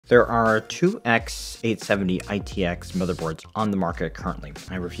There are two X870i motherboards on the market currently.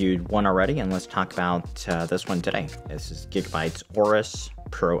 I reviewed one already, and let's talk about this one today. This is Gigabyte's Aorus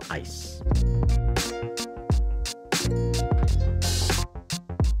Pro Ice.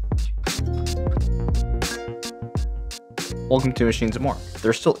 Welcome to Machines and More.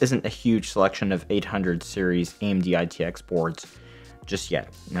 There still isn't a huge selection of 800 series AMD ITX boards just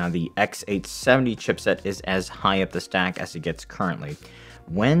yet. Now, the X870 chipset is as high up the stack as it gets currently.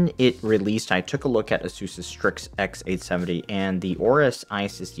 When it released, I took a look at ASUS's Strix X870, and the Aorus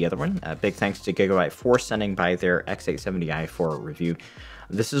Ice is the other one. Big thanks to Gigabyte for sending by their X870i for a review.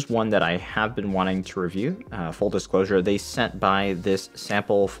 This is one that I have been wanting to review. Full disclosure, they sent by this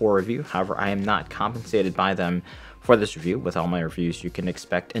sample for review. However, I am not compensated by them for this review. With all my reviews, you can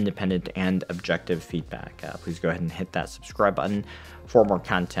expect independent and objective feedback. Please go ahead and hit that subscribe button for more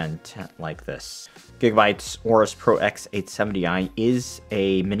content like this. Gigabyte's Aorus Pro X870i is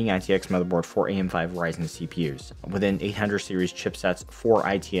a mini-itx motherboard for AM5 Ryzen CPUs. Within 800 series chipsets for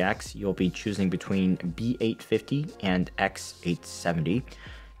ITX, you'll be choosing between B850 and X870.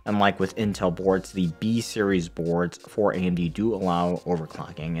 Unlike with Intel boards, the B series boards for AMD do allow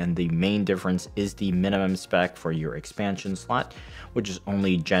overclocking, and the main difference is the minimum spec for your expansion slot, which is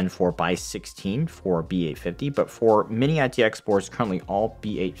only Gen 4 by 16 for B850, but for mini-itx boards, currently all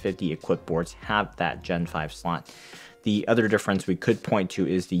B850 equipped boards have that Gen 5 slot. The other difference we could point to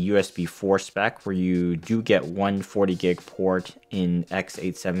is the USB 4 spec, where you do get one 40 gig port in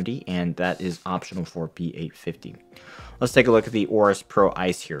X870, and that is optional for B850. Let's take a look at the Aorus Pro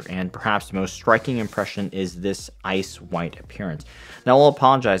Ice here, and perhaps the most striking impression is this ice white appearance. Now, I'll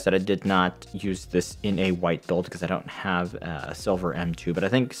apologize that I did not use this in a white build because I don't have a silver M2, but I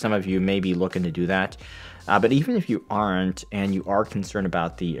think some of you may be looking to do that. But even if you aren't, and you are concerned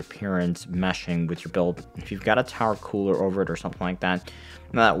about the appearance meshing with your build, if you've got a tower cooler over it or something like that,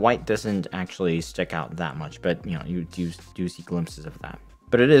 that white doesn't actually stick out that much, but you know, you do see glimpses of that.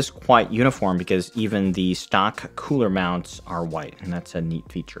 But it is quite uniform because even the stock cooler mounts are white, and that's a neat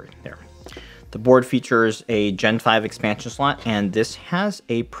feature there. The board features a Gen 5 expansion slot, and this has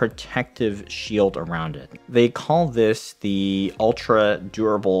a protective shield around it. They call this the ultra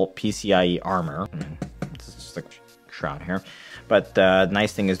durable PCIe armor. This is just a shroud here. But the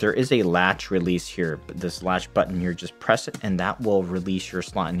nice thing is there is a latch release here. This latch button here, just press it, and that will release your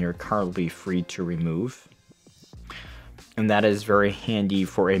slot, and your card will be free to remove. And that is very handy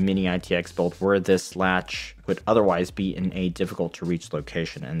for a mini-itx build where this latch would otherwise be in a difficult to reach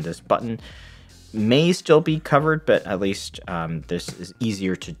location. And this button may still be covered, but at least this is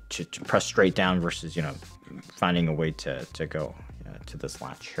easier to press straight down versus, you know, finding a way to go to this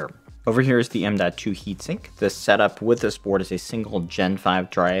latch here. Over here is the M.2 heatsink. The setup with this board is a single Gen 5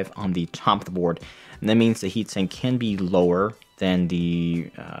 drive on the top of the board, and that means the heatsink can be lower than the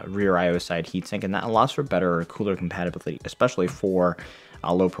rear IO side heatsink, and that allows for better cooler compatibility, especially for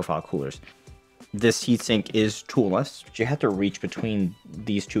low-profile coolers. This heatsink is toolless, but you have to reach between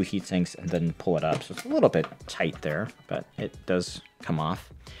these two heatsinks and then pull it up, so it's a little bit tight there, but it does come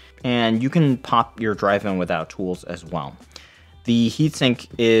off. And you can pop your drive in without tools as well. The heatsink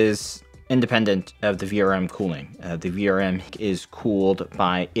is independent of the VRM cooling. The VRM is cooled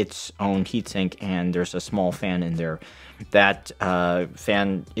by its own heatsink, and there's a small fan in there. That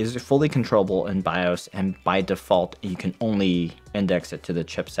fan is fully controllable in BIOS, and by default, you can only index it to the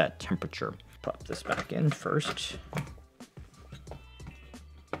chipset temperature. Pop this back in first.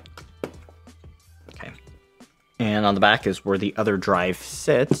 Okay. And on the back is where the other drive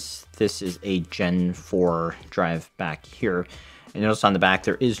sits. This is a Gen 4 drive back here. And notice on the back,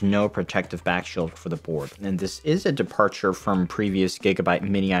 there is no protective back shield for the board. And this is a departure from previous Gigabyte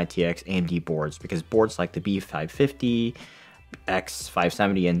mini-itx AMD boards, because boards like the B550,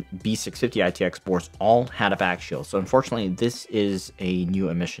 X570, and B650 ITX boards all had a back shield. So unfortunately, this is a new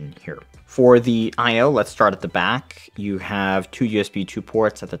omission here. For the I/O, let's start at the back. You have two USB 2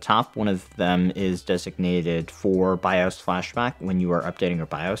 ports at the top. One of them is designated for BIOS flashback when you are updating your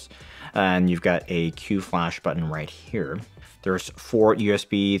BIOS. And you've got a Q flash button right here. There's 4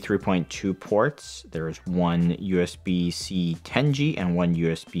 USB 3.2 ports. There's one USB-C 10G and one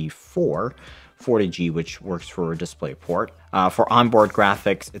USB 4 40G, which works for a display port. For onboard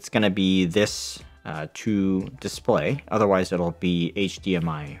graphics, it's going to be this to display. Otherwise, it'll be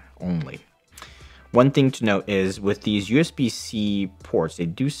HDMI only. One thing to note is with these USB-C ports, they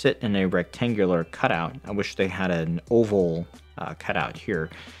do sit in a rectangular cutout. I wish they had an oval cut out here.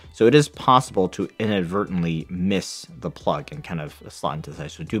 So it is possible to inadvertently miss the plug and kind of slot into the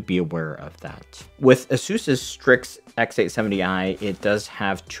side, so do be aware of that. With ASUS's Strix X870i, it does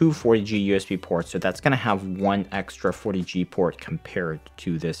have two 40G USB ports, so that's going to have one extra 40G port compared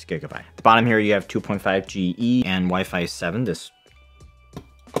to this Gigabyte. At the bottom here you have 2.5G E and Wi-Fi 7. This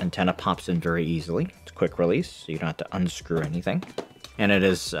antenna pops in very easily. It's quick release, so you don't have to unscrew anything. And it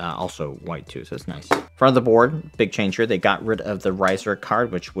is also white too, so it's nice. Front of the board, big change here. They got rid of the riser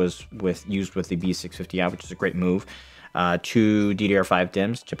card, which was used with the B650i, which is a great move. Two DDR5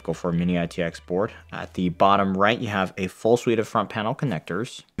 DIMMs, typical for a mini-itx board. At the bottom right, you have a full suite of front panel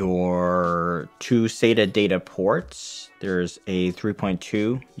connectors. Your two SATA data ports. There's a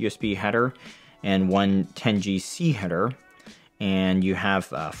 3.2 USB header and one 10G C header. And you have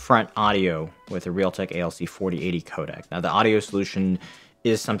front audio with a Realtek ALC 4080 codec. Now the audio solution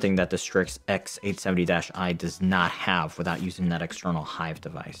is something that the Strix X870i does not have without using that external Hive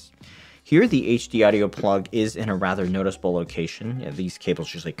device. Here the HD audio plug is in a rather noticeable location. These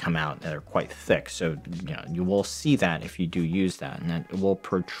cables usually come out and they're quite thick, so you will see that if you do use that, and it will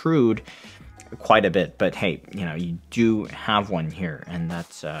protrude quite a bit, but hey, you do have one here, and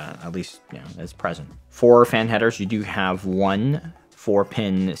that's at least it's present. For fan headers, you do have one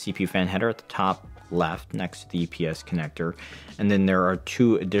 4-pin CPU fan header at the top left next to the EPS connector, and then there are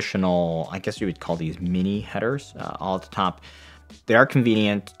two additional, I guess you would call these mini headers, all at the top. They are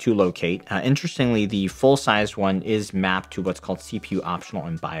convenient to locate. Interestingly, the full-size one is mapped to what's called CPU optional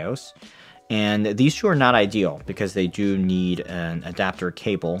in BIOS. And these two are not ideal because they do need an adapter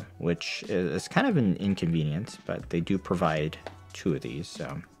cable, which is kind of an inconvenience, but they do provide two of these.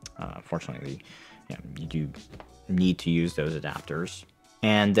 So fortunately, you do need to use those adapters.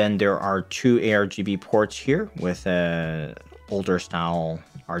 And then there are two ARGB ports here with an older style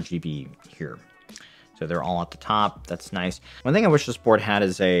RGB here. So they're all at the top. That's nice. One thing I wish this board had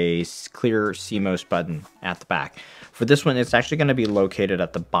is a clear CMOS button at the back. For this one, it's actually going to be located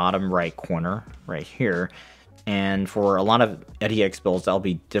at the bottom right corner right here. And for a lot of ITX builds, that'll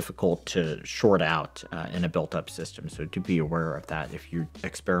be difficult to short out in a built-up system. So do be aware of that if you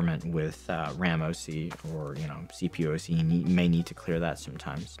experiment with RAM OC or CPU OC. You may need to clear that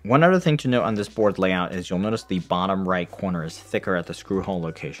sometimes. One other thing to note on this board layout is you'll notice the bottom right corner is thicker at the screw hole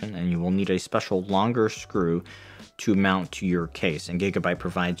location, and you will need a special longer screw to mount to your case. And Gigabyte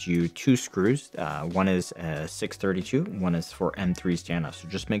provides you two screws. One is a 632, one is for M3 standoff. So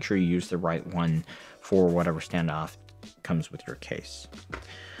just make sure you use the right one for whatever standoff comes with your case.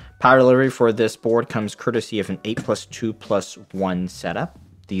 Power delivery for this board comes courtesy of an 8+2+1 setup.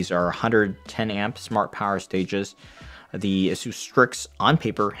 These are 110 amp smart power stages. The ASUS Strix on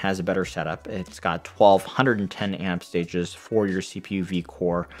paper has a better setup. It's got 1,210 amp stages for your CPU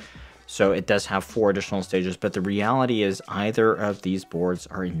V-Core. So it does have 4 additional stages, but the reality is either of these boards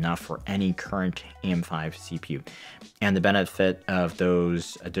are enough for any current AM5 CPU. And the benefit of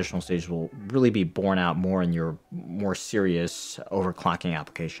those additional stages will really be borne out more in your more serious overclocking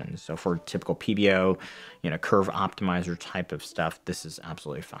applications. So for typical PBO, curve optimizer type of stuff, this is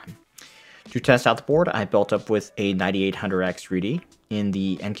absolutely fine. To test out the board, I built up with a 9800X 3D in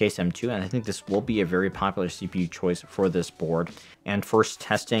the NCase M2, and I think this will be a very popular CPU choice for this board. And first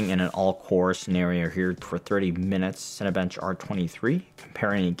testing in an all-core scenario here for 30 minutes, Cinebench R23,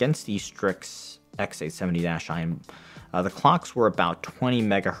 comparing against the Strix X870i. The clocks were about 20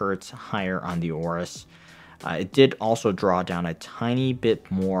 megahertz higher on the Aorus. It did also draw down a tiny bit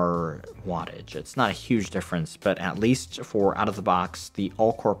more wattage. It's not a huge difference, but at least for out of the box, the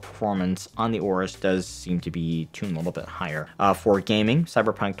all-core performance on the Aorus does seem to be tuned a little bit higher. For gaming,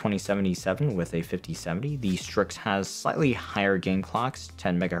 Cyberpunk 2077 with a 5070, the Strix has slightly higher gain clocks,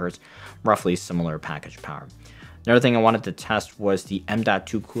 10 megahertz, roughly similar package power. Another thing I wanted to test was the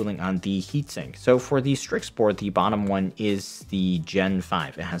M.2 cooling on the heatsink. So for the Strix board, the bottom one is the Gen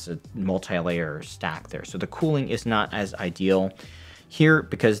 5. It has a multi-layer stack there. So the cooling is not as ideal here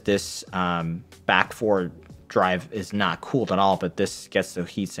because this back 4 drive is not cooled at all, but this gets the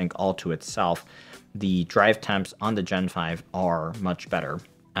heatsink all to itself. The drive temps on the Gen 5 are much better.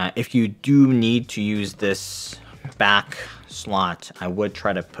 If you do need to use this back slot, I would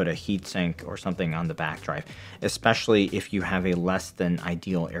try to put a heatsink or something on the back drive, especially if you have a less than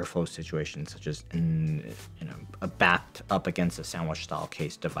ideal airflow situation, such as a backed up against a sandwich style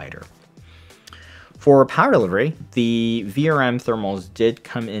case divider. For power delivery, the VRM thermals did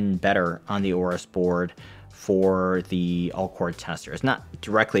come in better on the Aorus board for the all-core tester. It's not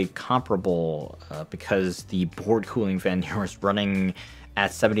directly comparable because the board cooling fan here is running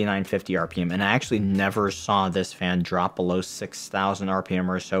at 7950 RPM, and I actually never saw this fan drop below 6000 RPM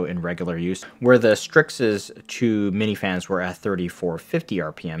or so in regular use, where the Strix's two mini fans were at 3450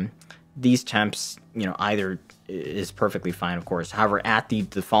 RPM. These temps, either is perfectly fine, of course. However, at the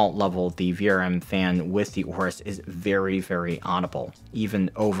default level, the VRM fan with the Aorus is very, very audible,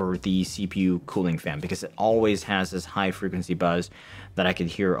 even over the CPU cooling fan, because it always has this high frequency buzz that I could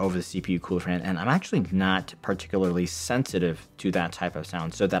hear over the CPU cooler fan, and I'm actually not particularly sensitive to that type of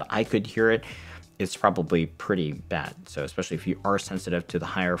sound, so that I could hear it, it's probably pretty bad. So especially if you are sensitive to the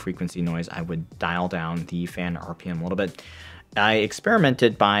higher frequency noise, I would dial down the fan RPM a little bit. I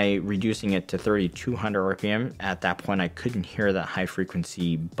experimented by reducing it to 3200 RPM. At that point, I couldn't hear that high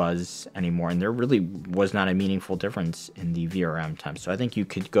frequency buzz anymore, and there really was not a meaningful difference in the VRM time. So I think you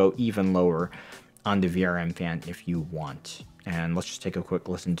could go even lower on the VRM fan if you want. And let's just take a quick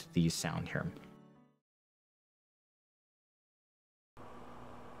listen to the sound here.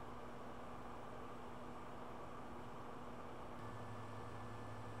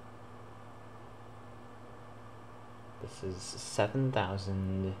 This is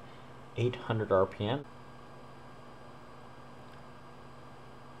 7,800 RPM.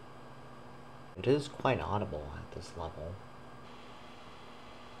 It is quite audible at this level.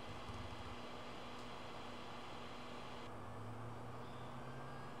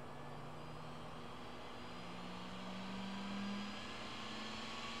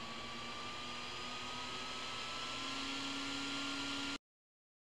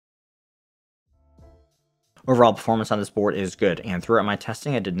 Overall performance on this board is good, and throughout my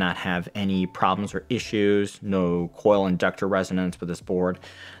testing I did not have any problems or issues, no coil inductor resonance with this board.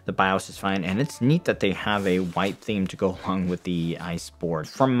 The BIOS is fine, and it's neat that they have a white theme to go along with the ICE board.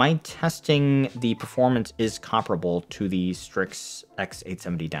 From my testing, the performance is comparable to the Strix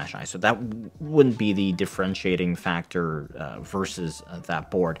X870I, so that wouldn't be the differentiating factor versus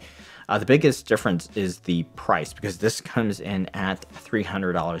that board. The biggest difference is the price, because this comes in at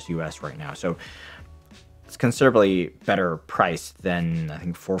 $300 US right now, so it's considerably better price than I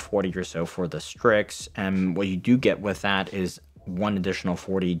think $440 or so for the Strix. And what you do get with that is one additional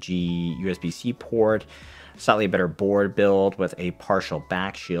 40G USB-C port, slightly better board build with a partial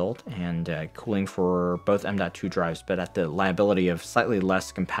back shield, and cooling for both M.2 drives, but at the liability of slightly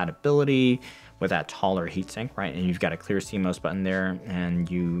less compatibility with that taller heatsink, right? And you've got a clear CMOS button there, and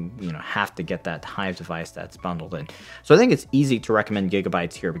you have to get that Hive device that's bundled in. So I think it's easy to recommend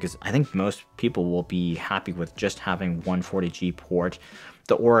Gigabytes here, because I think most people will be happy with just having one 40G port.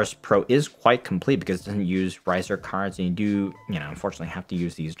 The Aorus Pro is quite complete because it doesn't use riser cards, and you do, unfortunately have to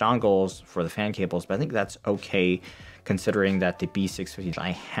use these dongles for the fan cables, but I think that's okay considering that the B650, I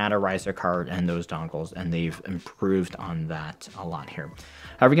had a riser card and those dongles, and they've improved on that a lot here.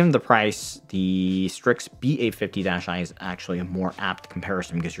 However, given the price, the Strix B850-i is actually a more apt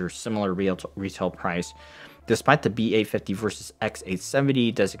comparison because you're similar retail price. Despite the B850 versus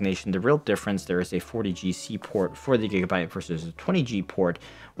X870 designation, the real difference there is a 40G C port for the Gigabyte versus a 20G port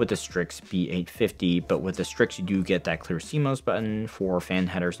with the Strix B850, but with the Strix you do get that clear CMOS button for fan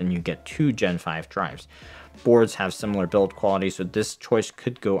headers, and you get two Gen 5 drives. Boards have similar build quality, so this choice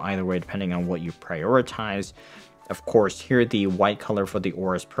could go either way depending on what you prioritize. Of course, here the white color for the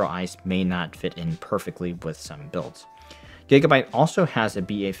Aorus Pro ICE may not fit in perfectly with some builds. Gigabyte also has a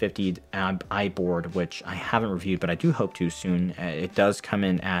B850i board, which I haven't reviewed, but I do hope to soon. It does come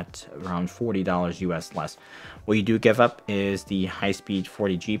in at around $40 US less. What you do give up is the high-speed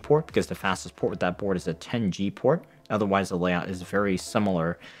 40G port, because the fastest port with that board is a 10G port. Otherwise, the layout is very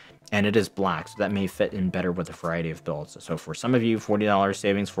similar, and it is black, so that may fit in better with a variety of builds. So for some of you, $40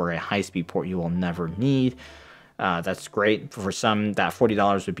 savings for a high-speed port you will never need. That's great. For some, that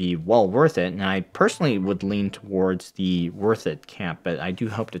 $40 would be well worth it, and I personally would lean towards the worth it camp, but I do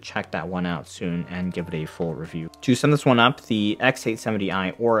hope to check that one out soon and give it a full review. To sum this one up, the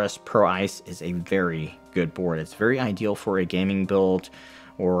X870i Aorus Pro ICE is a very good board. It's very ideal for a gaming build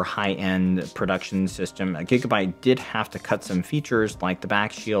or high-end production system. Gigabyte did have to cut some features like the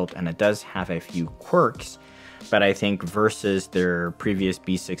back shield, and it does have a few quirks, but I think versus their previous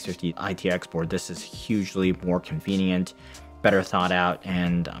B650 ITX board, this is hugely more convenient, better thought out,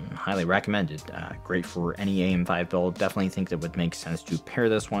 and highly recommended. Great for any AM5 build. Definitely think that would make sense to pair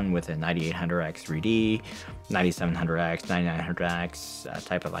this one with a 9800X 3D, 9700X, 9900X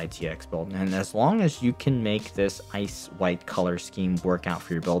type of ITX build. And as long as you can make this ice white color scheme work out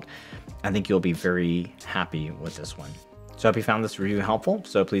for your build, I think you'll be very happy with this one. So I hope you found this review helpful,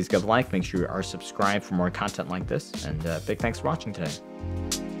 so please give a like, make sure you are subscribed for more content like this, and big thanks for watching today.